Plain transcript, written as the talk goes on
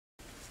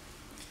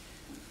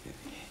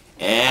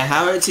And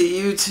howdy to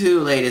you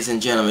too, ladies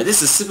and gentlemen.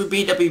 This is Super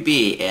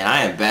BWB, and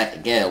I am back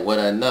again with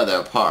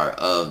another part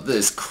of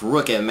this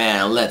Crooked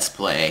Man Let's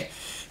Play.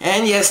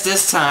 And yes,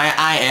 this time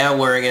I am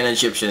wearing an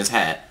Egyptian's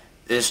hat.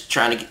 Just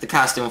trying to get the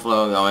costume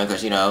flow going,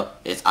 because, you know,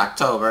 it's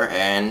October,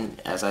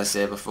 and as I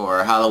said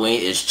before,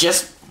 Halloween is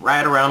just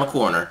right around the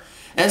corner.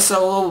 And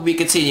so we'll be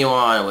continuing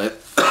on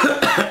with...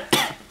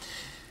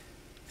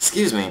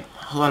 Excuse me.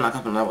 Hold on, not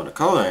coming up with a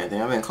cold or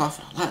anything. I've been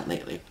coughing a lot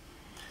lately.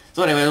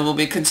 So anyway, we'll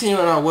be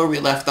continuing on where we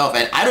left off,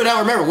 and I do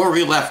not remember where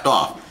we left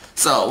off.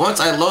 So once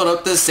I load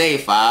up the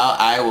save file,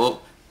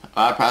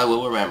 I probably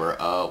will remember.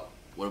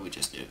 What did we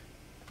just do?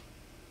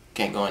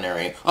 Can't go in there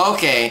anymore.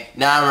 Okay,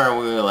 now I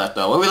remember where we left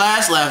off. Where we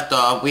last left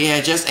off, we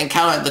had just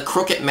encountered the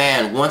Crooked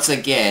Man once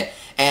again,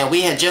 and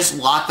we had just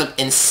locked him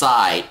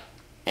inside.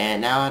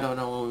 And now I don't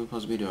know what we're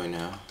supposed to be doing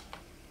now.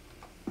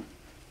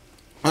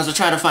 I was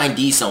trying to find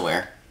D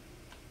somewhere.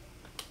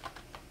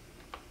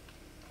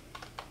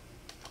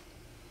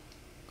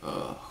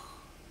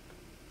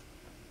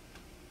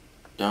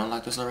 Did I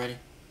unlock this already?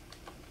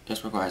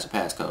 This requires a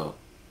passcode.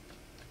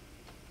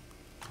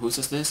 Who's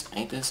this?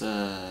 Ain't this,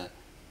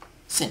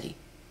 Cindy.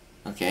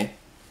 Okay.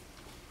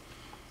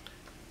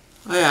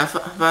 Oh yeah, I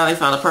finally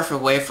found the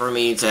perfect way for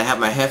me to have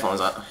my headphones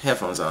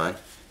on.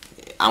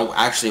 I'm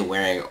actually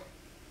wearing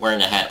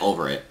a hat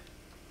over it.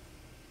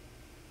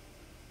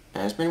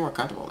 And it's pretty more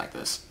comfortable like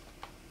this.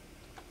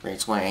 Ray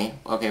Twain.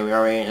 Okay, we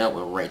already ended up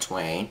with Ray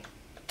Twain.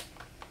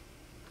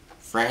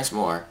 France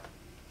Moore.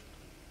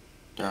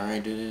 Did I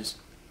already do this?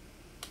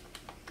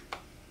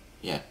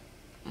 Yeah.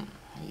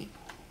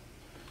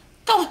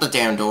 Go with the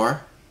damn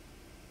door.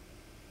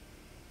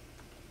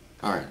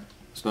 Alright,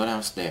 let's go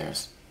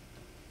downstairs.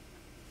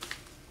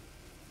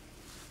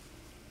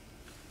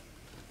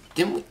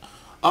 Didn't we?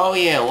 Oh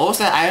yeah, what was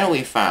that item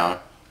we found?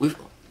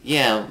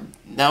 Yeah,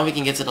 now we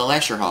can get to the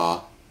lecture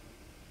hall.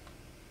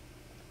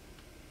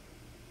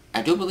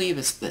 I do believe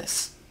it's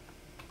this.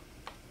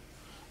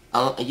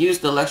 I'll use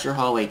the lecture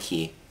hallway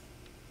key.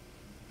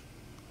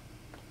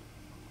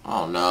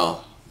 Oh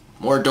no.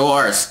 More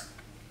doors.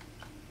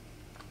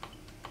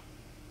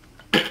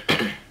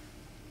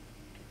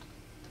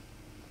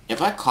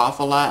 If I cough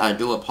a lot, I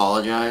do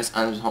apologize.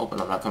 I'm just hoping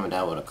I'm not coming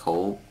down with a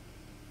cold.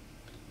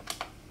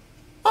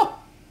 Oh!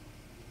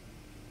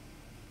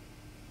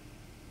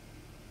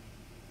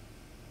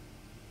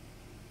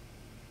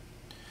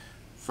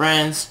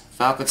 Friends,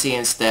 faculty,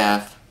 and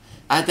staff,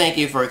 I thank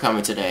you for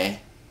coming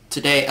today.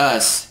 Today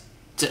is,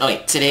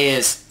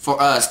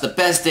 for us, the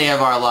best day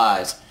of our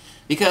lives.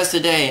 Because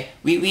today,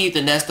 we leave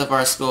the nest of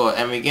our school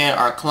and begin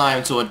our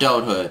climb to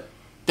adulthood.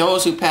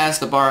 Those who passed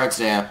the bar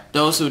exam,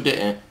 those who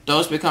didn't,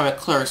 those becoming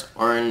clerks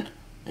or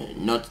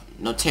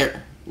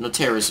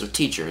notarists or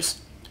teachers.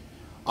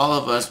 All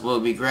of us will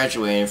be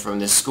graduating from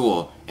this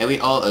school, and we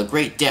owe a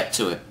great debt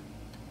to it.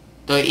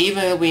 Though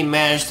even if we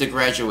manage to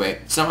graduate,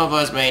 some of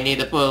us may need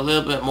to put a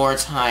little bit more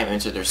time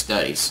into their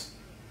studies.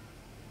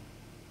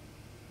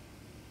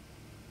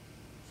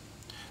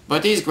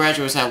 But these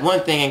graduates have one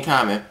thing in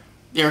common.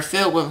 They are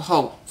filled with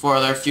hope for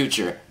their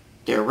future.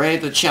 They are ready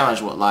to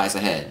challenge what lies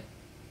ahead.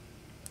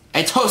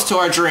 A toast to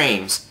our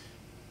dreams,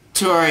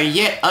 to our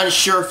yet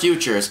unsure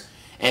futures,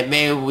 and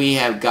may we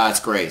have God's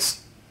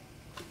grace.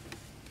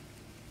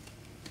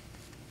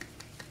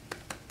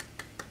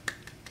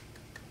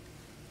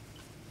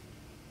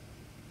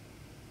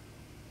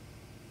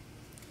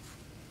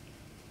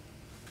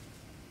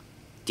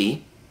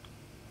 D?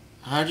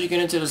 How did you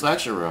get into this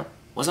lecture room?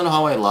 Wasn't the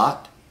hallway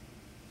locked?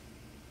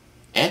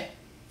 Eh?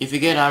 You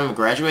forget I'm a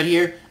graduate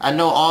here? I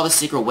know all the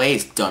secret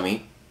ways,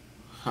 dummy.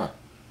 Huh.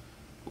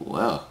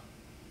 Well.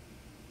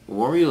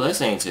 What were you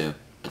listening to?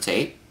 A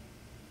tape?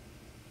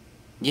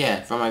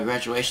 Yeah, from my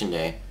graduation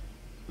day.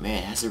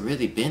 Man, has it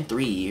really been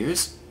 3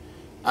 years?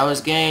 I was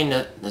getting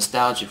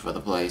nostalgic for the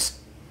place.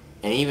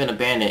 And even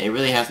abandoned, it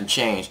really hasn't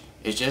changed.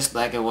 It's just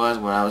like it was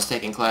when I was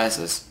taking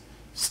classes.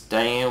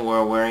 Studying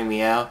were wearing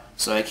me out,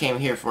 so I came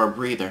here for a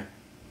breather.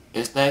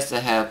 It's nice to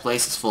have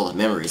places full of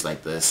memories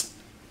like this.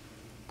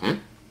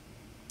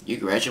 You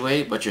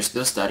graduated, but you're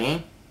still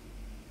studying?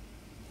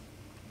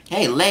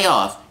 Hey, lay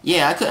off!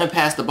 Yeah, I couldn't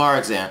pass the bar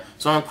exam,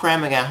 so I'm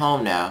cramming at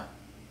home now.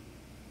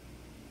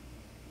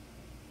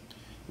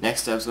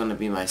 Next up's going to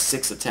be my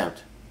 6th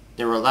attempt.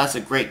 There were lots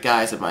of great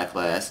guys in my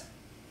class.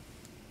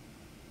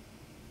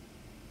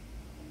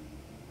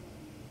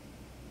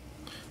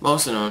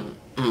 Most of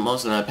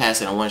them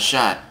passed it in one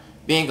shot.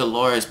 Being a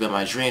lawyer has been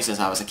my dream since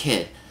I was a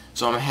kid,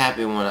 so I'm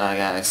happy when I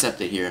got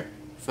accepted here.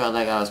 Felt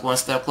like I was one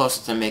step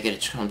closer to making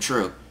it come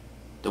true.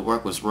 The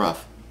work was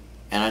rough,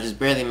 and I just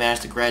barely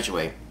managed to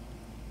graduate.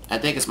 I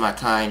think it's my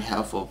kind,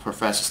 helpful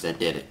professors that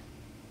did it.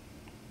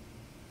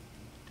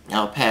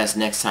 I'll pass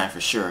next time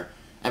for sure.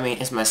 I mean,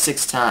 it's my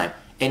 6th time.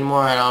 8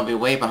 more and I'll be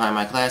way behind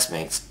my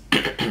classmates.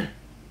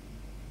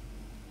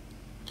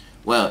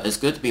 Well, it's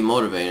good to be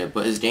motivated,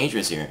 but it's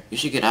dangerous here. You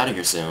should get out of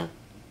here soon.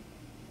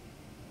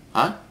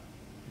 Huh?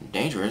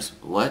 Dangerous?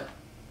 What?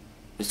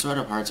 It's sort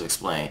of hard to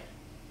explain.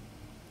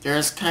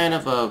 There's kind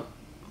of a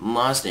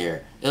monster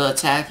here. It'll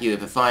attack you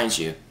if it finds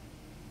you.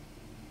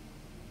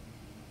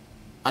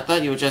 I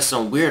thought you were just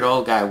some weird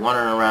old guy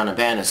wandering around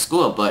abandoned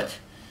school, but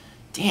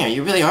damn,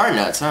 you really are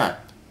nuts, huh?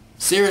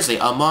 Seriously,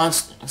 a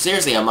monster?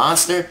 Seriously, a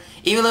monster?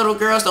 Even little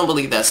girls don't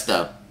believe that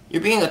stuff.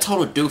 You're being a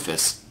total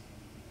doofus.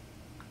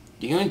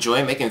 Do you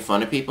enjoy making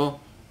fun of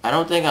people? I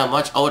don't think I'm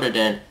much older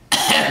than...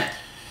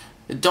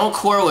 Don't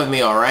quarrel with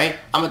me, alright?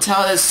 I'm a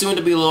talented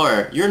soon-to-be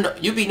lawyer.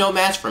 You'd be no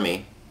match for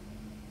me.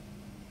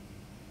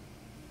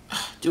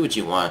 Do what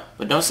you want,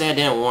 but don't say I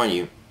didn't warn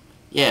you.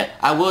 Yeah,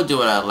 I will do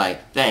what I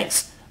like.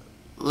 Thanks.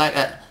 Like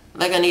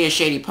I need a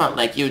shady punk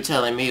like you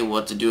telling me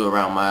what to do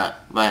around my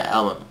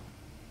alma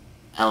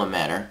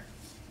mater.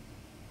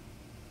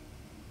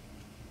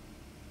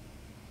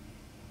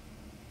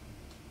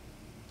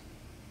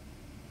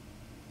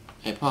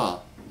 Hey,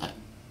 Paul.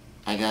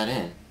 I got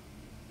in.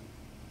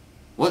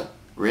 What?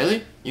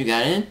 Really? You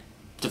got in?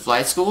 To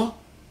flight school?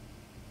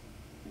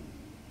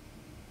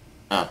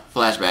 Oh,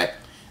 flashback.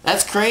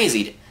 That's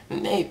crazy.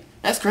 Nate,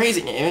 that's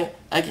crazy, Nate.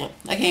 I can't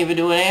even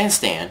do an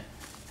handstand.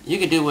 You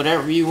can do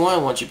whatever you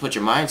want once you put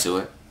your mind to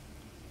it.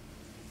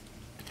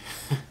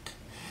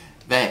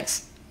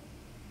 Thanks.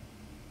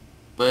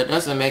 But it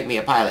doesn't make me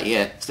a pilot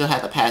yet. Still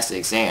have to pass the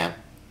exam.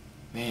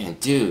 Man,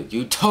 dude,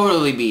 you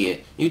totally be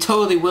it. You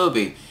totally will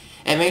be.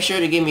 And make sure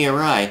to give me a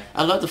ride.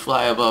 I'd love to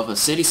fly above a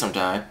city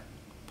sometime.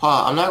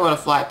 Paul, I'm not going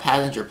to fly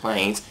passenger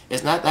planes.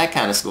 It's not that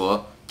kind of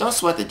school. Don't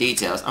sweat the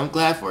details. I'm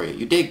glad for you.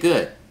 You did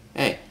good.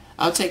 Hey,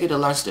 I'll take you to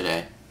lunch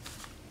today.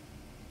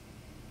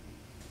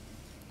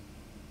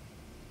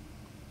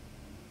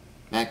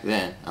 Back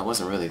then, I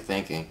wasn't really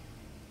thinking.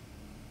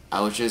 I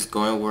was just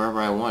going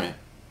wherever I wanted.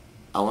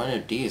 I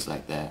wanted D's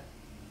like that.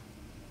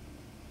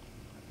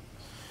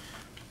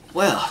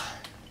 Well,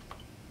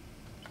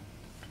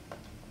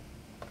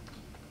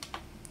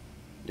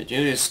 the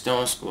Julius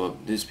Stone School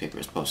newspaper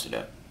is posted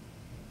up.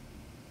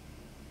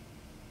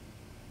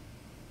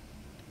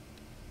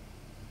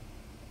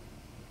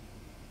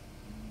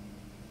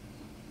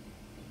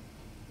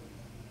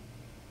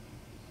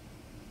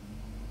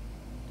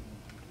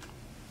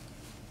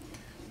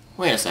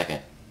 Wait a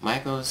second.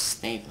 Michael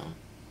Statham.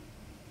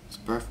 His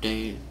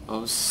birthday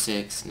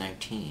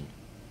 06/19.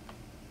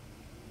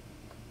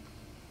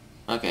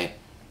 Okay.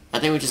 I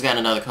think we just got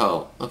another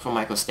code. Look for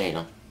Michael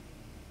Statham.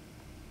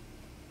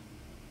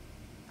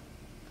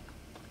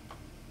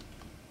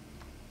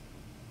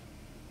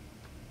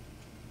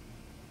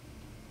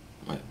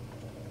 Wait.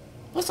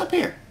 What's up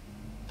here?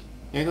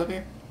 Can we go up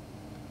here?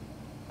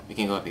 We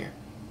can go up here.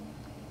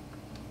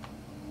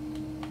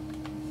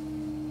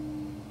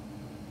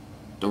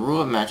 The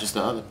rule matches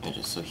the other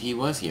pages, so he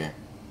was here.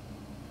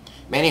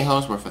 Many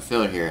hopes were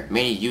fulfilled here.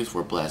 Many youths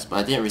were blessed, but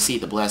I didn't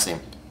receive the blessing.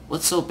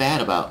 What's so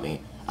bad about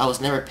me? I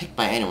was never picked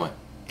by anyone.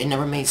 It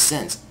never made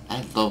sense.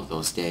 I loathe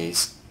those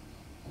days.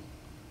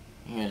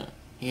 He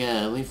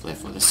had a leaflet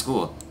for the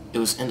school. It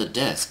was in the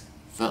desk.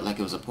 Felt like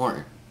it was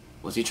important.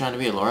 Was he trying to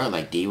be a lawyer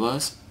like D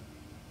was?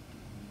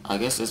 I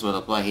guess this would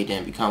apply he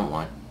didn't become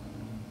one.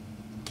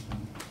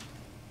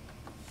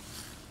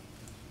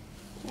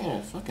 Yeah,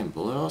 a fucking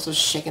bullet also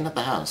shaking up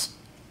the house.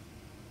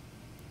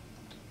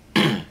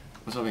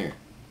 What's over here?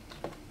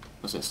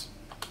 What's this?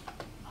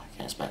 I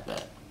can't expect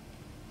that.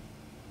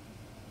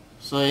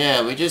 So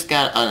yeah, we just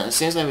got, it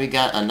seems like we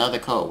got another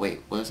code. Wait,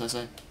 what does that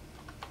say?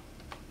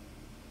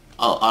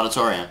 Oh,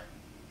 auditorium.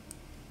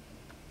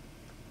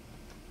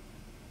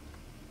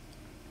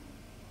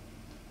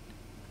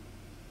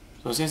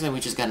 So it seems like we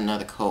just got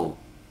another code.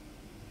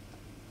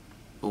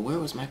 But where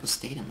was Michael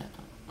Statham at?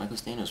 Michael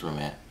Statham's room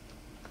at?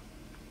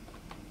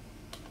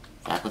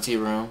 Faculty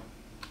room?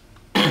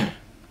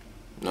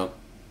 Nope.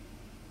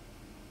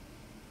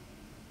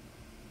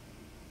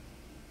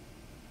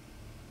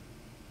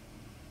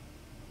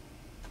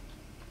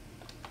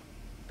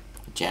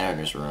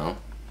 Janitor's room.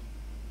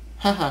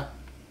 Haha.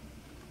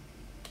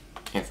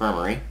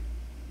 Infirmary.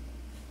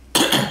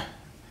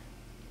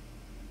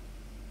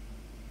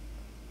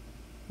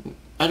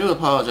 I do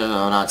apologize for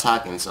not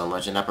talking so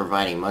much and not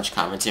providing much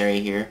commentary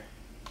here.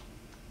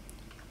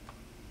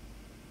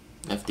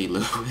 F.D.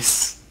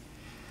 Lewis.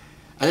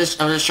 I'm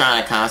just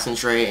trying to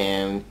concentrate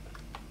and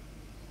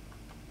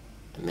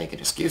making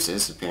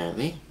excuses,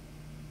 apparently.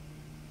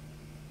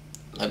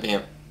 I'm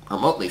being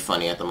remotely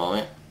funny at the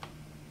moment.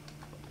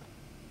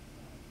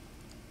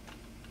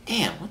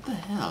 Damn, what the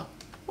hell?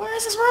 Where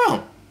is this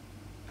room?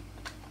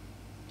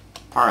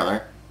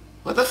 Parlor.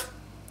 What the f...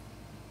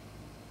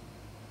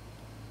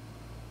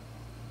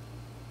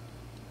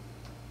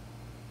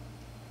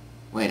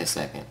 Wait a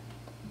second.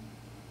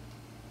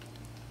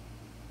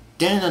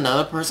 Didn't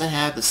another person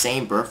have the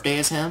same birthday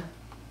as him?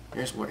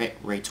 Here's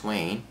Ray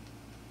Twain.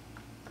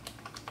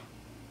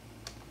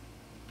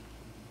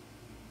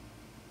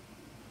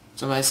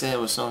 Somebody said it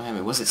was so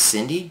heavy. Was it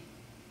Cindy?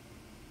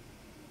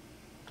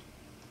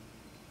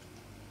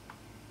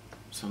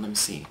 So let me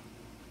see.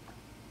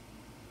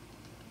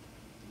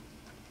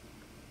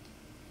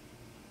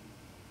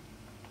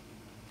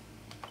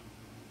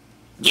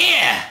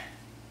 Yeah!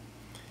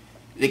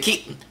 The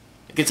key...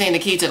 Contain the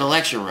key to the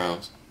lecture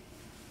rooms.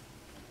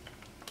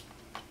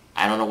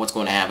 I don't know what's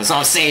going to happen, so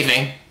I'm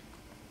saving.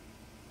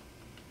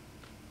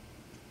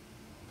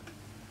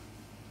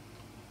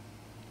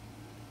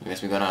 I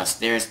guess we go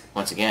downstairs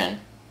once again.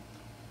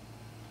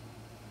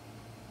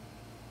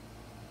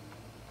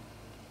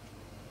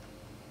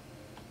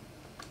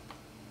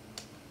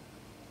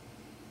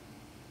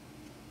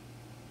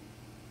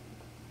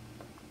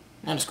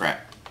 Not a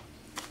scrap.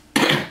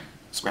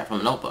 Scrap from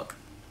a notebook.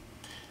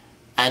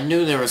 I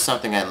knew there was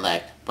something I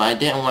lacked, but I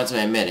didn't want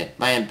to admit it.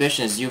 My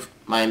ambitious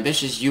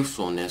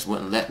youthfulness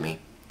wouldn't let me.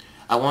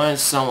 I wanted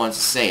someone to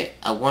say it.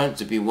 I wanted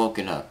to be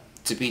woken up,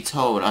 to be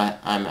told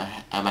I'm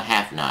a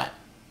half-knot.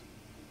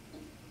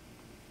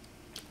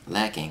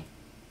 Lacking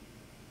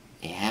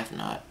a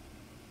half-knot.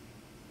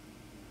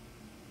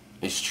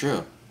 It's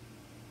true.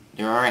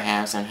 There are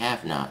halves and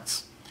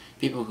half-knots.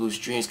 People whose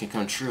dreams can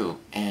come true,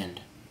 and...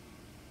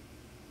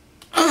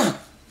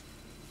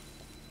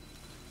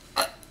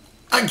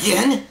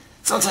 Again?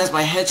 Sometimes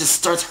my head just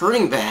starts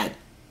hurting bad.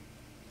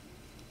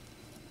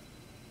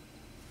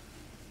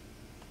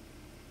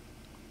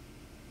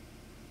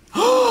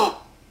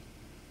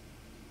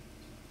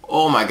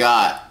 Oh my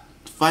god.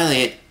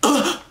 Finally it...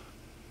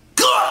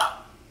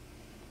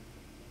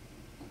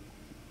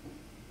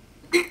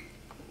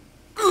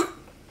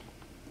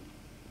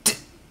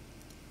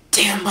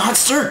 Damn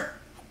monster!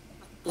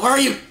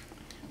 Why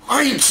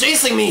are you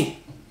chasing me?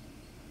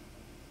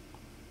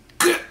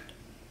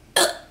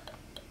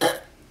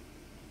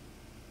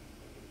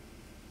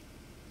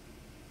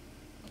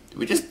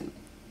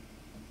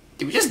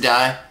 Did we just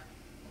die?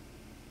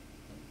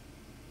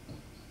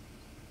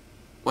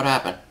 What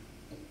happened?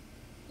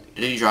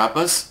 Did he drop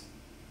us?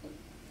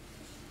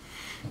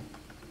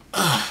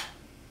 Ugh.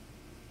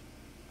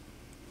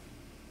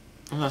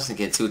 I'm not gonna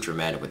get too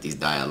dramatic with these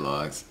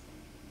dialogues.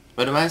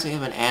 But it reminds me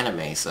of an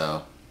anime,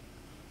 so...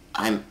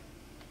 I'm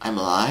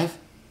alive?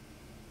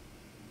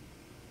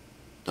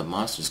 The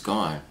monster's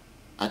gone.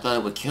 I thought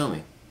it would kill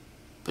me.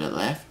 But it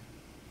left?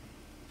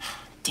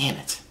 Damn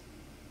it.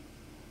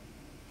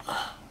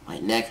 My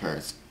neck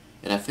hurts,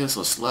 and I feel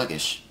so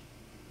sluggish.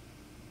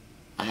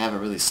 I haven't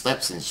really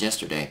slept since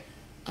yesterday.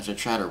 I should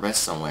try to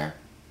rest somewhere.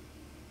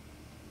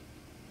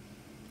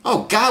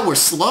 Oh god, we're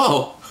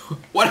slow!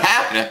 What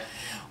happened?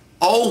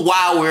 Oh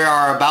wow, we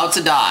are about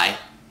to die.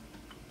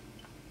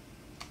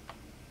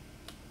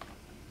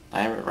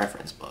 I have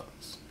reference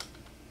books.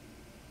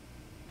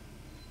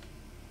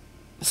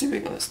 Let's see if we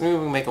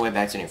can make our way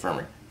back to the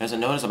infirmary. There's a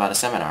notice about a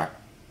seminar.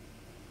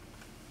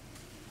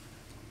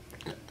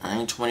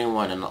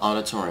 921 in the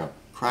auditorium.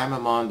 Crime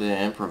among the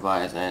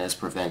improvised and its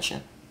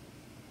prevention.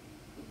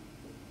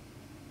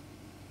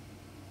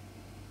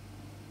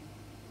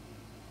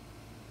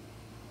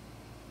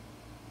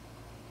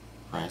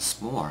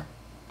 Once more.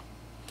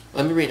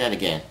 Let me read that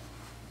again.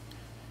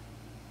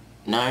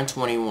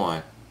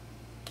 921.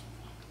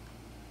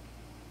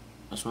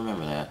 Let's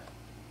remember that.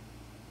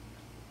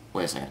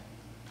 Wait a second.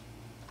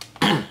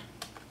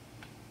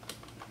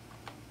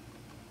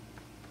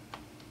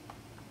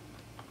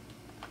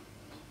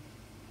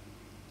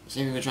 See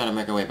if we can try to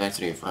make our way back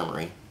to the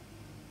infirmary.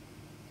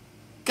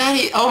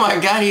 God, oh my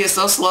god, he is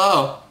so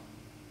slow!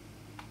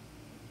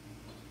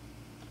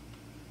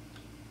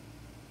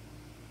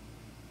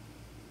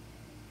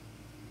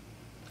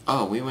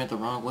 Oh, we went the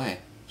wrong way.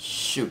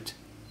 Shoot.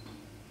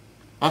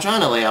 I'm trying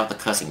to lay out the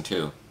cussing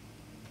too.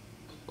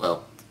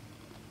 Well,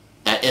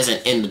 that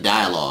isn't in the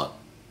dialogue.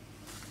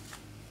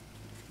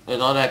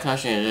 With all that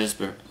cussing, it's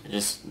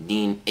just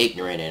being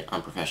ignorant and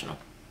unprofessional.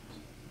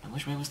 And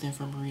which way was the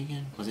infirmary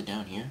again? Was it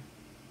down here?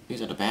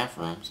 These are the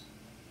bathrooms.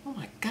 Oh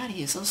my god,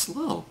 he is so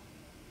slow.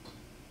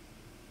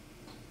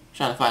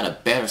 Trying to find a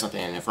bed or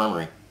something in the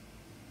infirmary.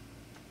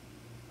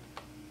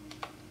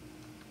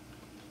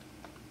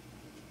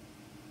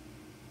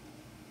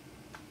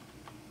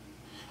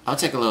 I'll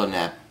take a little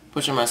nap.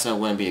 Pushing myself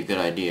wouldn't be a good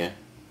idea.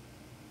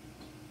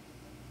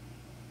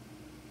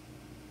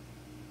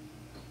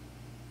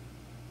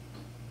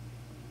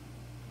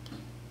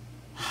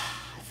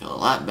 I feel a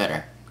lot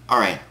better.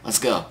 Alright, let's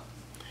go.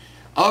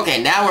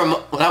 Okay, now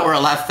we're a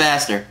lot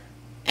faster.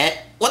 And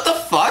what the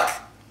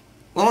fuck?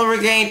 We only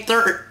regained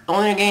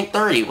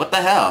 30. What the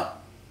hell?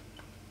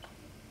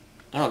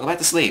 No, go back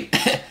to sleep.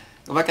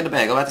 Go back in the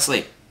bed. Go back to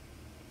sleep.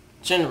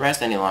 Shouldn't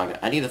rest any longer.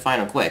 I need to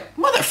find him quick.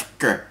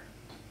 Motherfucker!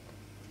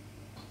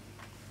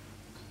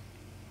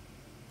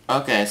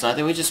 Okay, so I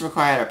think we just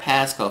required our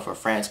passcode for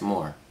France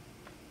Moore.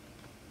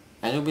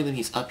 I do believe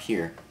he's up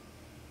here.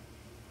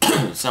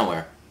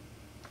 Somewhere.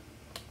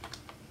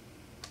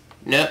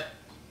 Nope.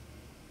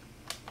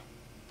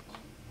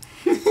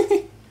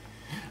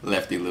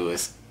 Lefty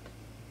Lewis.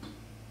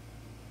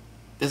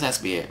 This has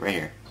to be it, right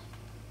here.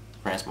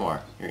 France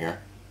Moore. Here you are.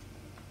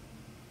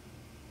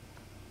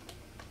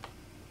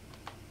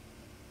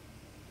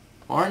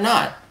 Or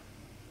not.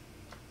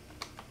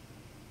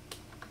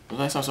 Looks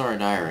like some sort of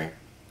diary.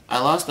 I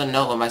lost the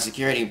note with my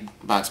security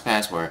box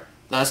password.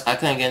 Thus, I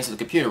couldn't get into the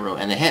computer room,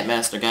 and the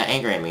headmaster got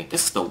angry at me.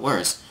 This is the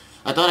worst.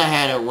 I thought I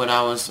had it when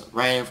I was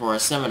writing for a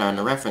seminar in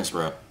the reference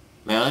room.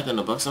 May I look in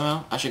the book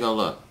somehow? I should go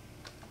look.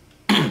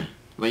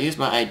 But use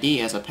my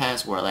ID as a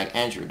password like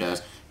Andrew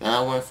does, then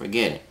I won't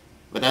forget it.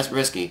 But that's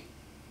risky.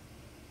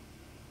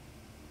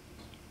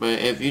 But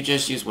if you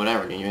just use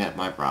whatever, then you have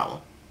my problem.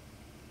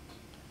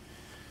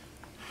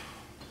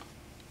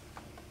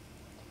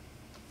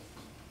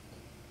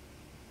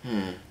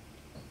 Hmm.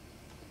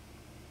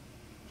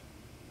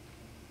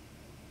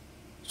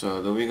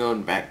 So do we go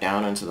back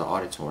down into the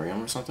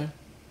auditorium or something?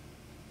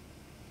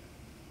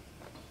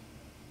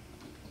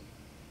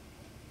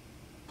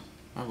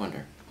 I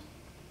wonder.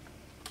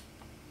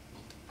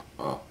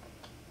 Oh.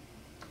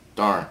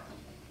 Darn.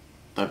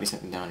 There'd be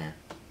something down here.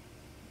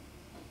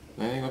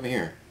 Anything over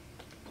here?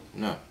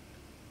 No.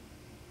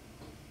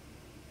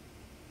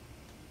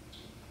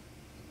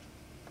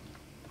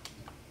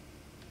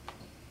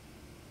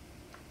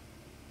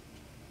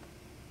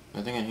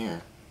 Nothing in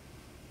here.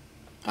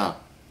 Oh,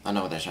 I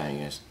know what that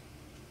shiny is.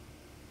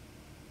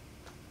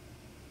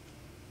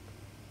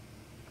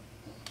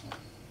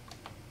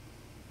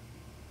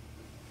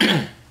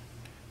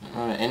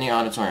 Any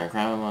auditorium,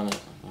 crime among the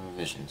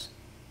visions.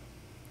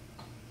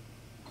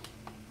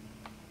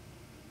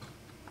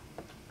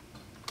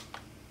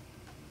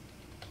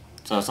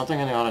 So something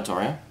in the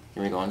auditorium.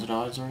 Can we go into the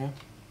auditorium?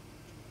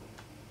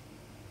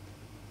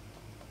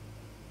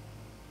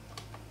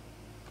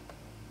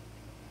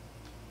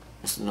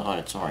 This is the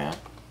auditorium.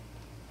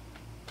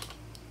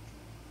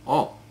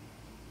 Oh!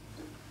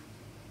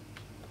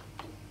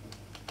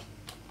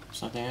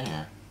 Something in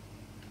here.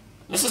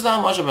 This is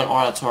not much of an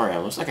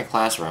auditorium. It looks like a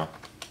classroom.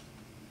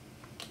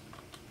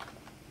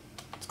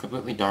 It's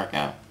completely dark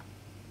out.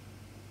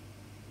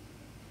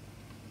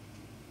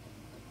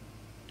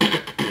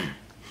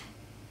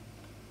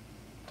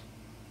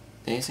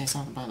 Did they say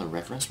something about the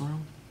reference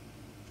room?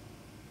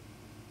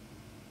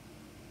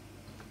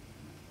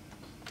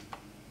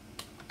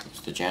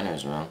 It's the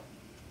janitor's room.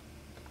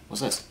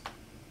 What's this?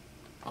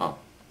 Oh.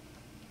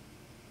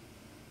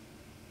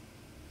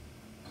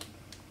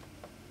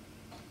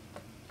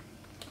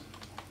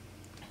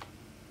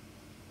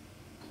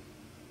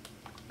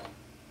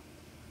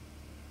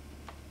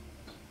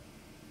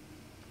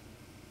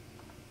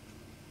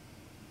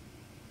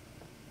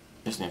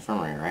 This is the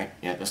infirmary, right?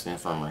 Yeah, this is the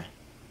infirmary.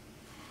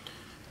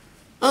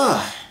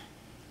 Ugh.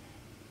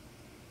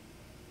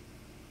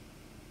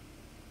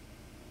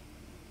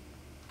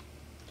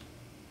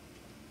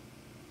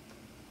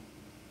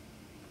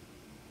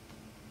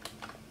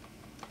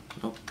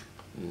 Nope.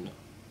 No.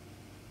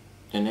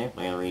 The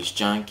nameplate reads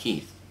John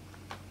Keith.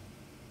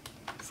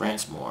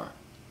 France Moore.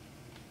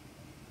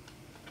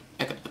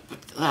 I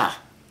thought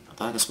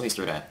I could squeeze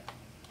through that.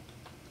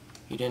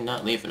 He did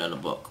not leave it in the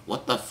book.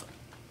 What the f...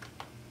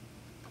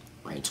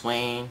 Ray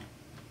Twain.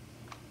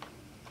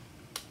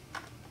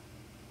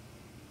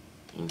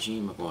 And G.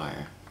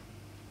 McGuire.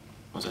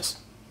 What's this?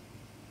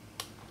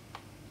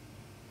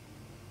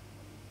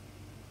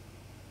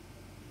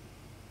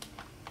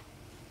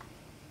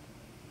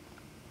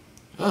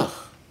 Ugh.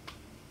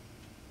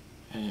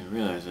 I didn't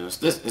realize it was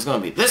this. It's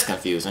gonna be this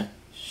confusing.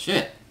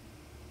 Shit.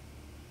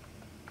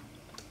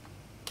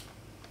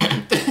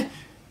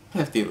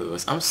 Hefty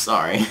Lewis, I'm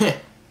sorry.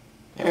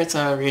 Every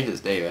time I read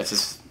his name, I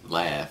just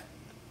laugh.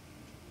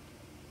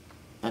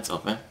 That's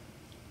open.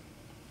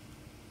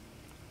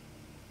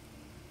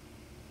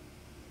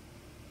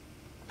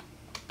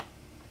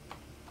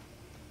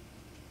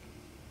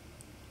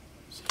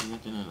 See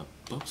anything in a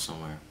book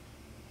somewhere.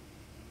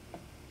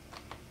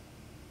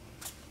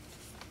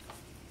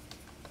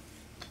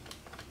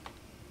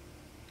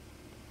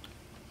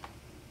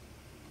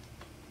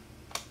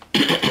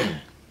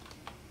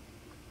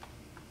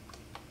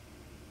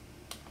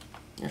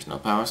 There's no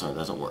power, so it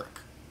doesn't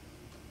work.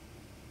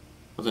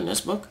 Was it in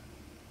this book?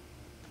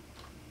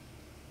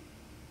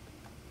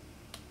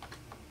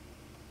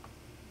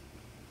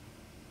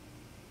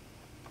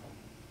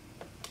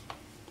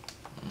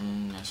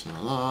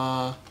 National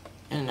law,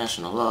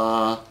 international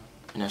law,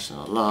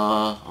 international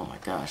law, oh my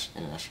gosh,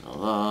 international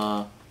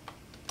law,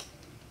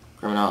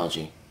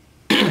 criminology.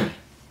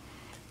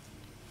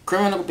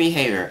 Criminal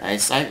behavior, a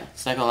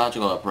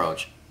psychological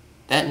approach.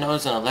 That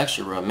notice in a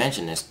lecture room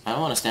mentioned this. I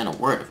don't understand a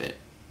word of it.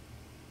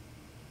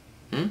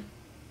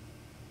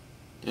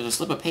 There's a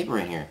slip of paper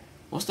in here.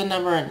 What's the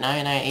number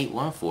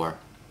 9981 for?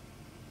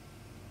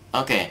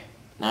 Okay,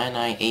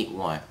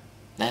 9981.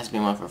 That has to be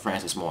one for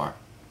Francis Moore.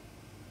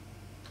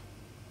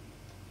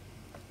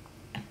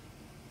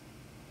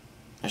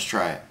 Let's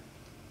try it.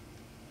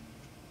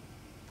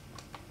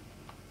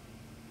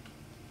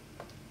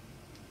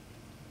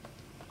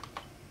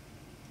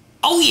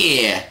 Oh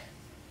yeah!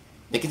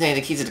 They contain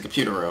the keys to the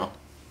computer room.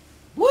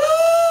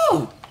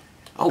 Woo!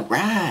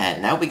 Alright,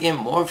 now we get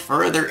more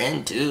further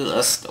into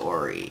the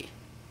story.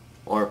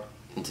 Or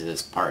into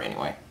this part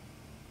anyway.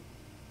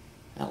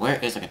 Now where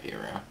is the computer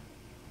room?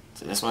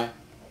 Is it this way?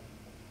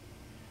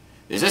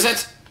 Is this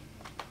it?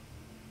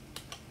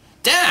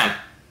 Damn!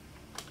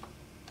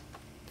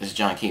 This is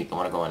John Keith. I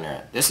want to go in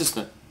there. This is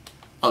the...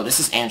 Oh,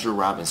 this is Andrew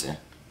Robinson.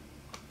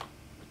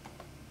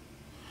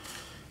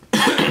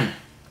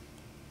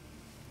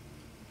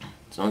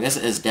 So I guess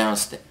it is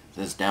downstairs.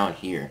 It's down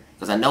here.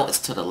 Because I know it's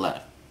to the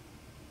left.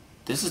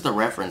 This is the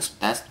reference.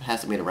 That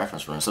has to be the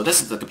reference room. So this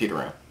is the computer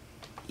room.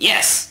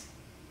 Yes!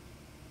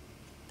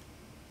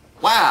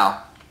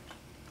 Wow!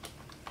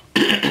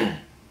 Gonna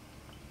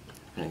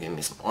give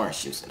me some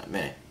orange juice in a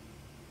minute.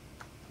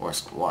 Or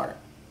some water.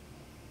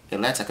 Hey,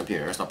 that's a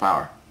computer. There's no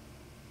power.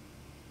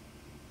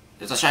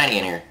 There's a shiny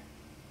in here.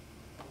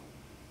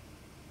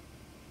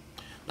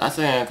 Lots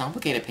of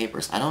complicated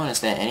papers. I don't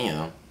understand any of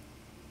them.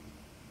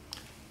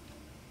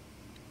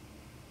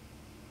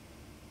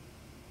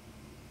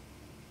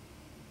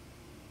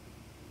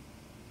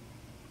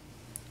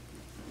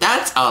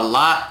 That's a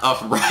lot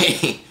of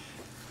writing.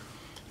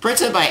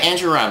 Printed by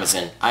Andrew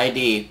Robinson.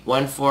 ID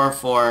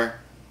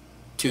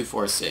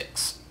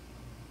 144246.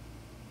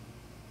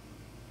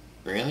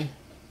 Really?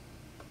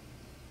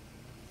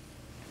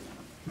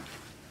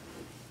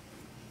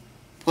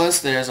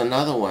 Plus there's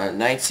another one.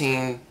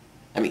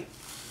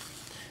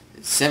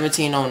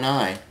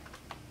 1709.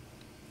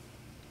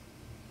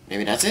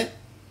 Maybe that's it?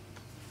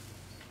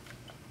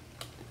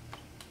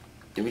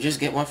 Did we just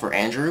get one for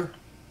Andrew?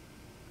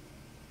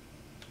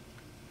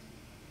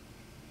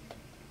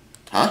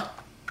 Huh?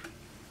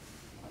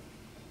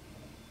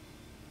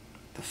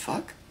 The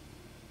fuck?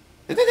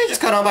 Did they just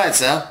cut on by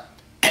itself?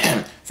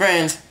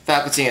 Friends,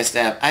 faculty, and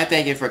staff, I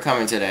thank you for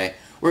coming today.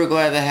 We're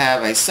glad to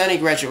have a sunny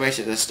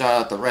graduation to start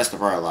out the rest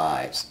of our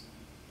lives.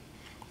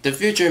 The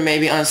future may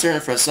be uncertain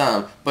for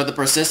some, but the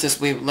persistence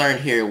we've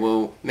learned here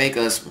will make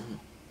us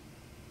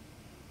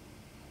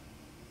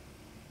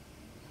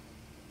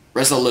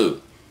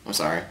resolute. I'm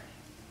sorry.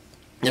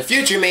 The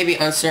future may be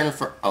uncertain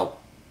for... Oh.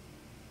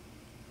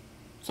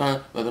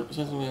 So, a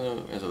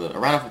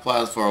round of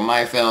applause for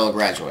my fellow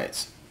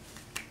graduates.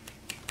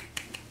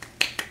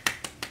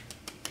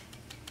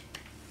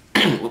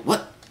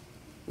 What?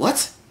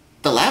 What?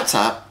 The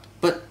laptop?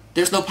 But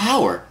there's no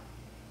power.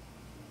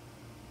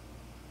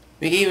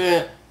 We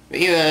even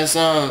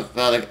some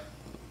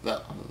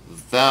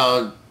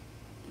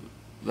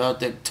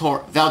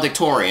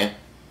valedictorian.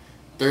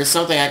 There's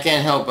something I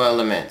can't help but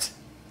lament.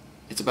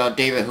 It's about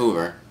David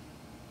Hoover.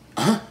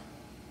 Huh?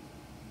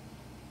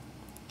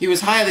 He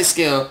was highly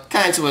skilled,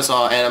 kind to us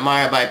all, and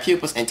admired by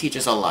pupils and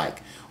teachers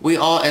alike. We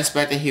all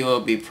expected he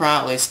would be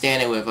proudly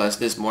standing with us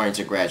this morning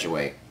to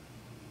graduate.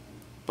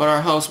 But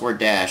our hopes were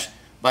dashed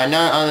by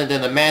none other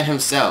than the man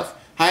himself.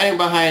 Hiding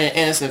behind an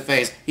innocent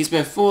face, he's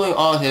been fooling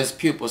all his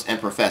pupils and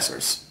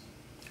professors.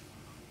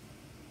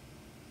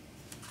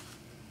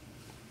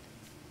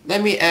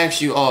 Let me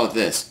ask you all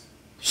this.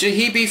 Should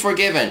he be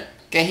forgiven?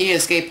 Can he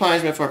escape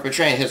punishment for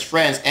betraying his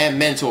friends and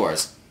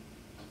mentors?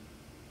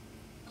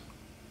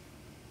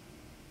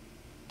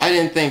 I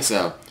didn't think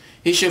so.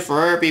 He should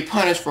forever be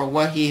punished for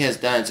what he has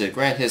done to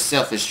grant his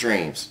selfish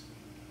dreams.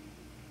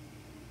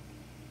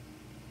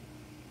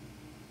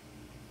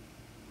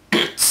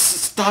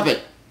 Stop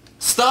it!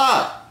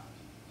 Stop!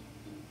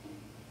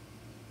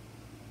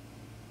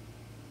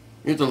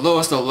 You're the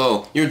lowest of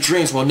low. Your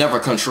dreams will never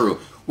come true.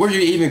 What are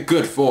you even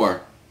good for?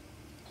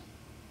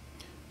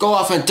 Go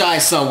off and die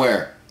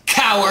somewhere,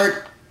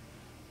 coward!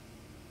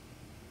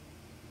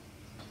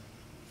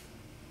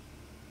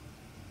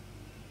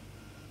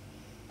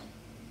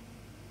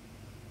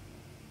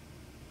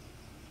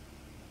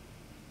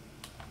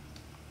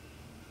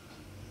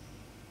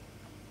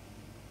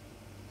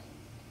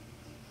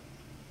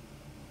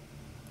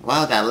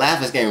 Wow, that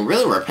laugh is getting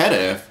really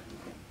repetitive.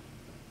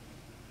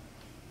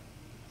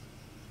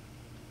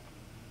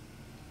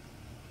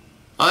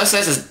 All it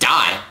says is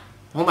die.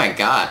 Oh my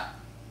god.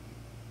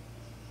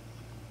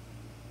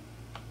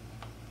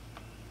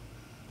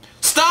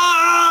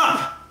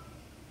 Stop!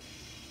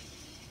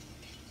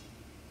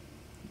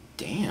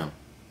 Damn.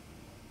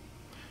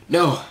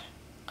 No.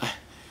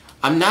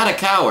 I'm not a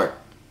coward.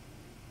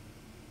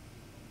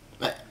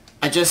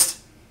 I just...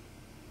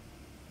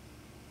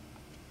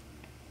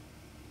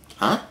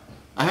 Huh?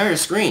 I heard a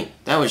scream.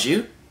 That was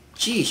you?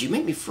 Jeez, you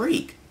make me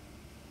freak.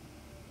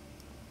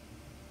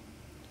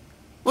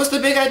 What's the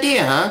big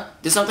idea, huh?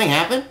 Did something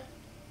happen?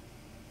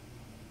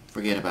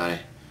 Forget about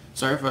it.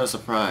 Sorry for the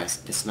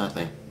surprise. It's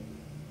nothing.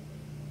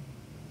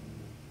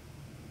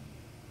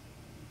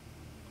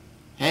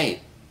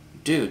 Hey,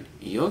 dude,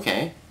 you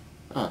okay?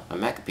 Oh, my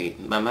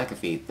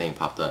McAfee thing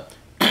popped up.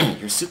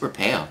 You're super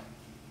pale.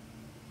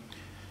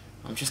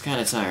 I'm just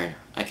kinda tired.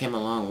 I came a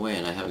long way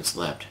and I haven't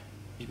slept.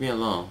 Leave me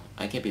alone.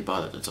 I can't be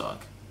bothered to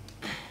talk.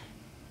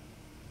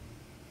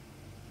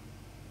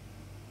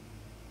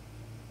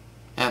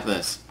 Have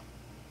this.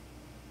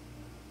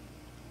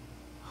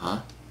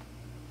 Huh?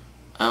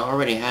 I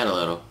already had a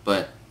little,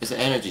 but it's an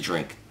energy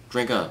drink.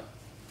 Drink up.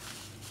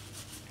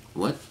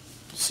 What?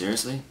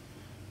 Seriously?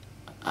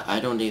 I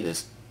don't need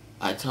this.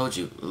 I told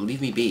you,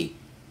 leave me be.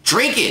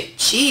 Drink it!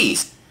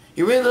 Jeez!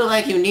 You really look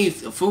like you need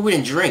food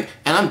and drink,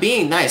 and I'm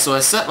being nice, so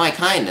accept my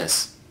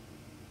kindness.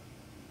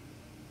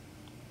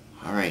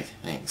 Alright,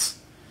 thanks.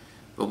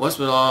 But what's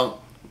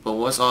all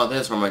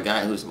this from a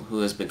guy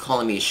who has been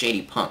calling me a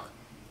shady punk?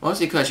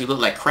 Mostly because you look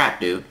like crap,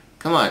 dude.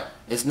 Come on,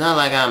 it's not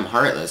like I'm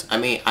heartless. I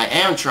mean, I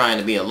am trying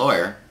to be a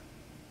lawyer.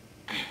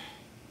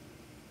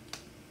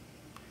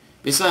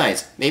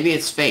 Besides, maybe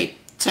it's fate.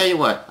 Tell you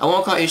what, I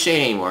won't call you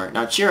shady anymore.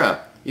 Now cheer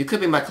up. You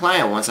could be my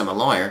client once I'm a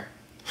lawyer.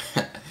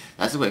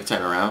 That's a quick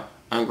turnaround.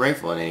 I'm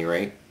grateful at any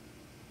rate.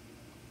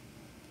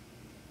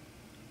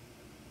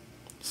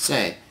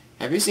 Say,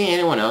 have you seen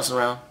anyone else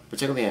around?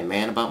 Particularly a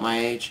man about my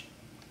age?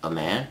 A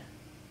man?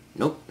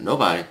 Nope,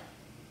 nobody.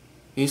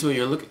 He's who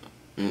you're looking...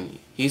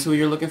 He's who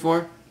you're looking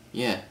for?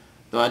 Yeah,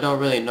 though I don't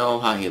really know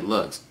how he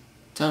looks.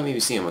 Tell me if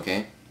you see him,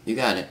 okay? You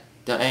got it.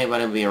 Don't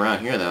anybody be around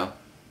here, though.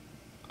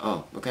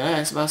 Oh, but can I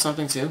ask about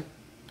something, too?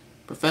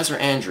 Professor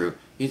Andrew.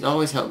 He's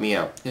always helped me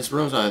out. His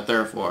room's on the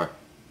 3rd floor.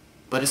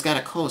 But it's got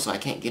a code, so I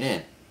can't get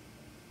in.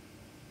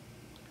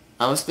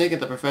 I was thinking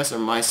the professor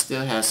might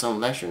still have some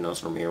lecture notes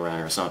for me around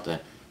here or something.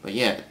 But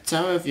yeah,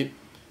 tell me if you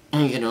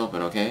get it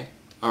open, okay?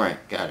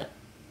 Alright, got it.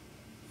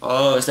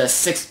 Oh, it's that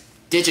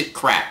 6-digit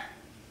crap.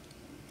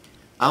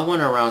 I'll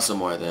wander around some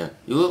more then.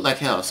 You look like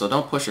hell, so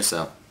don't push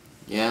yourself.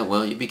 Yeah,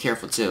 well, you be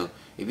careful too.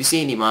 If you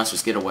see any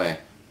monsters, get away.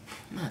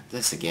 Not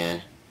this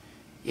again.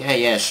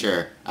 Yeah,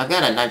 sure. I've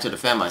got a knife to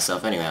defend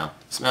myself anyhow.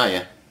 Smell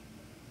ya.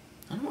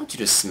 I don't want you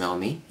to smell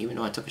me, even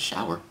though I took a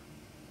shower.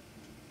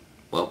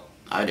 Well,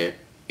 I did.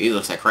 He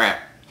looks like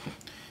crap.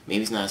 Maybe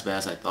he's not as bad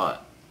as I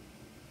thought.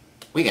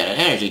 We got an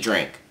energy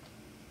drink.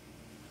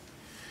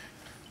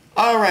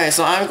 Alright,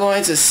 so I'm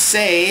going to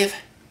save,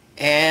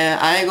 and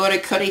I'm going to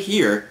cut it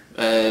here,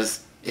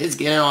 as it's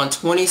getting on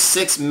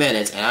 26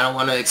 minutes, and I don't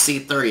want to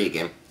exceed 30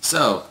 again.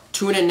 So,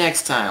 tune in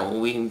next time when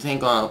we can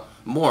think on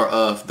more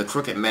of the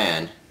Crooked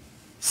Man.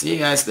 See you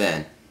guys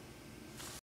then.